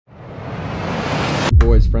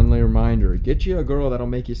boys, friendly reminder, get you a girl that'll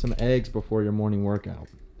make you some eggs before your morning workout.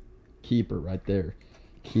 Keep her right there.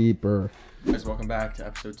 Keep her. Guys, welcome back to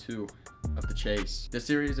episode 2 of The Chase. This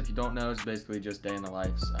series, if you don't know, is basically just day in the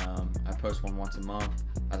lives. I post one once a month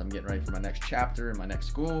as I'm getting ready for my next chapter in my next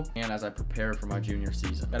school and as I prepare for my junior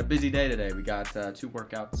season. Got a busy day today. We got 2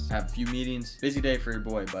 workouts, have a few meetings. Busy day for your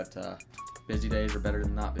boy, but busy days are better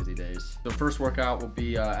than not busy days. The first workout will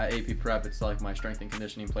be at AP Prep. It's like my strength and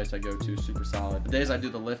conditioning place I go to, super solid. The days I do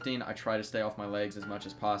the lifting, I try to stay off my legs as much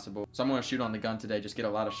as possible. So I'm gonna shoot on the gun today, just get a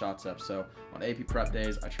lot of shots up. So on AP Prep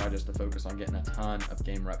days, I try just to focus on getting a ton of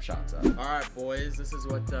game rep shots up. All right, boys, this is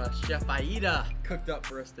what Chef Aida cooked up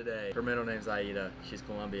for us today. Her middle name's Aida. She's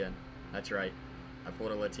Colombian. That's right. I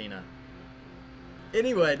pulled a Latina.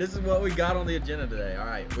 Anyway, this is what we got on the agenda today. All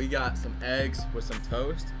right, we got some eggs with some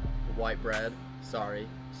toast, white bread. Sorry,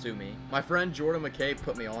 sue me. My friend Jordan McKay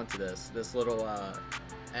put me onto this little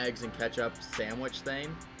eggs and ketchup sandwich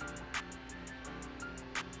thing.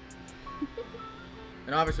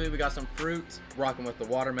 And obviously we got some fruit, rocking with the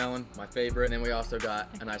watermelon, my favorite. And then we also got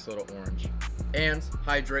a nice little orange. And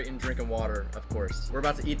hydrating, drinking water, of course. We're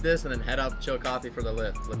about to eat this and then head out to Chill Coffee for the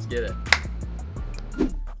lift. Let's get it.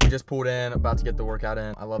 We just pulled in, about to get the workout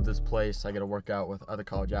in. I love this place. I get to work out with other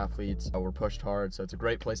college athletes. We're pushed hard, so it's a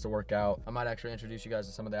great place to work out. I might actually introduce you guys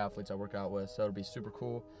to some of the athletes I work out with, so it'll be super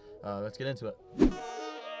cool. Let's get into it.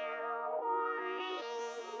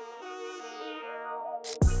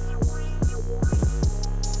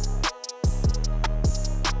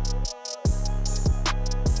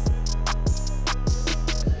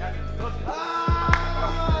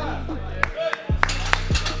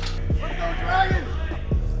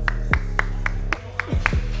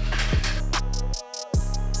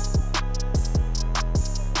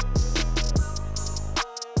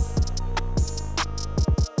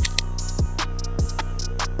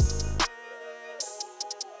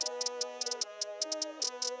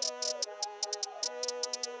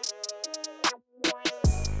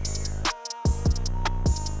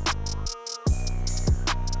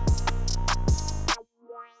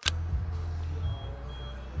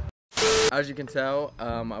 As you can tell,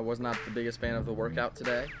 I was not the biggest fan of the workout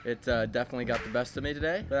today. It definitely got the best of me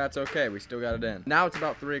today, but that's okay. We still got it in. Now it's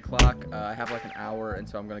about 3 o'clock. I have like an hour, and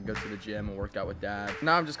so I'm gonna go to the gym and work out with Dad.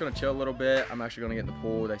 Now I'm just gonna chill a little bit. I'm actually gonna get in the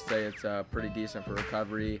pool. They say it's pretty decent for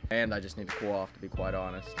recovery, and I just need to cool off, to be quite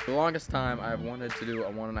honest. For the longest time, I've wanted to do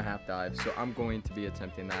a 1.5 dive, so I'm going to be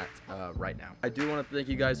attempting that right now. I do want to thank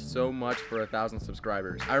you guys so much for 1,000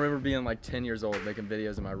 subscribers. I remember being like 10 years old making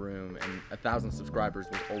videos in my room, and 1,000 subscribers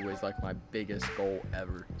was always like my biggest goal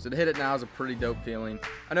ever. So to hit it now is a pretty dope feeling.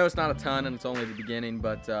 I know it's not a ton and it's only the beginning,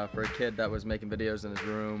 but for a kid that was making videos in his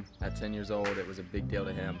room at 10 years old, it was a big deal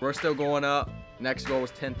to him. We're still going up. Next goal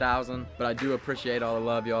was 10,000, but I do appreciate all the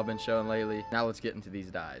love y'all been showing lately. Now let's get into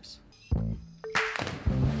these dives.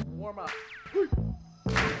 Warm up.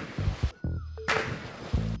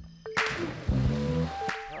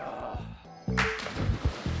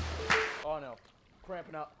 Oh no,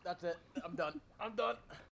 cramping up. That's it. I'm done. I'm done.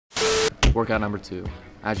 Workout number 2.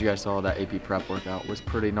 As you guys saw, that AP Prep workout was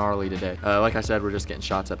pretty gnarly today. Like I said, we're just getting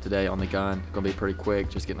shots up today on the gun. Gonna be pretty quick,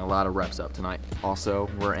 just getting a lot of reps up tonight. Also,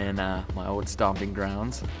 we're in my old stomping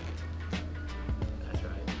grounds. That's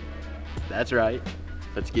right. That's right.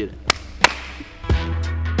 Let's get it.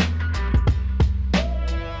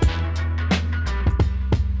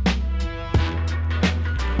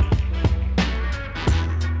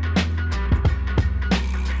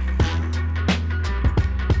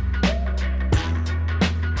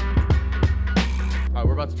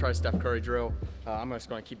 To try Steph Curry drill. I'm just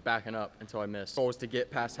going to keep backing up until I miss. Goal is to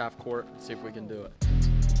get past half court and see if we can do it.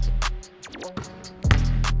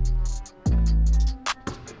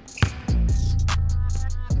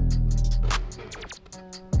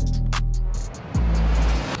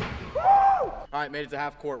 All right, made it to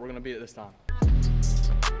half court. We're going to beat it this time.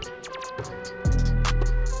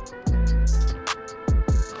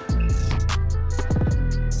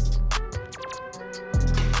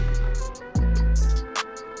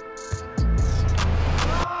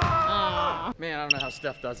 Man, I don't know how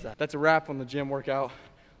Steph does that. That's a wrap on the gym workout.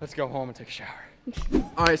 Let's go home and take a shower.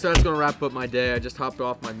 All right, so that's gonna wrap up my day. I just hopped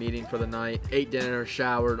off my meeting for the night, ate dinner,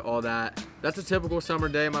 showered, all that. That's a typical summer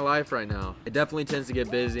day in my life right now. It definitely tends to get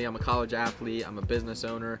busy. I'm a college athlete, I'm a business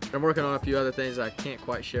owner. I'm working on a few other things that I can't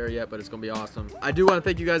quite share yet, but it's gonna be awesome. I do wanna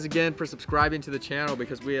thank you guys again for subscribing to the channel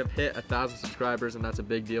because we have hit 1,000 subscribers and that's a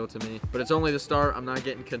big deal to me. But it's only the start, I'm not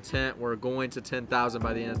getting content. We're going to 10,000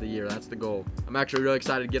 by the end of the year, that's the goal. I'm actually really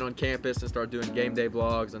excited to get on campus and start doing game day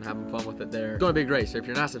vlogs and having fun with it there. It's gonna be great, so if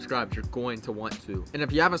you're not subscribed, you're going to want want to. And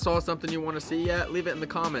if you haven't saw something you want to see yet, leave it in the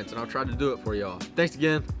comments and I'll try to do it for y'all. Thanks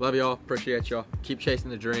again. Love y'all. Appreciate y'all. Keep chasing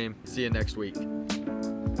the dream. See you next week.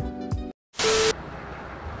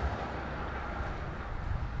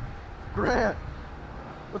 Grant,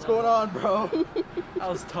 what's going on, bro? That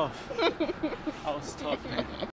was tough. That was tough, man.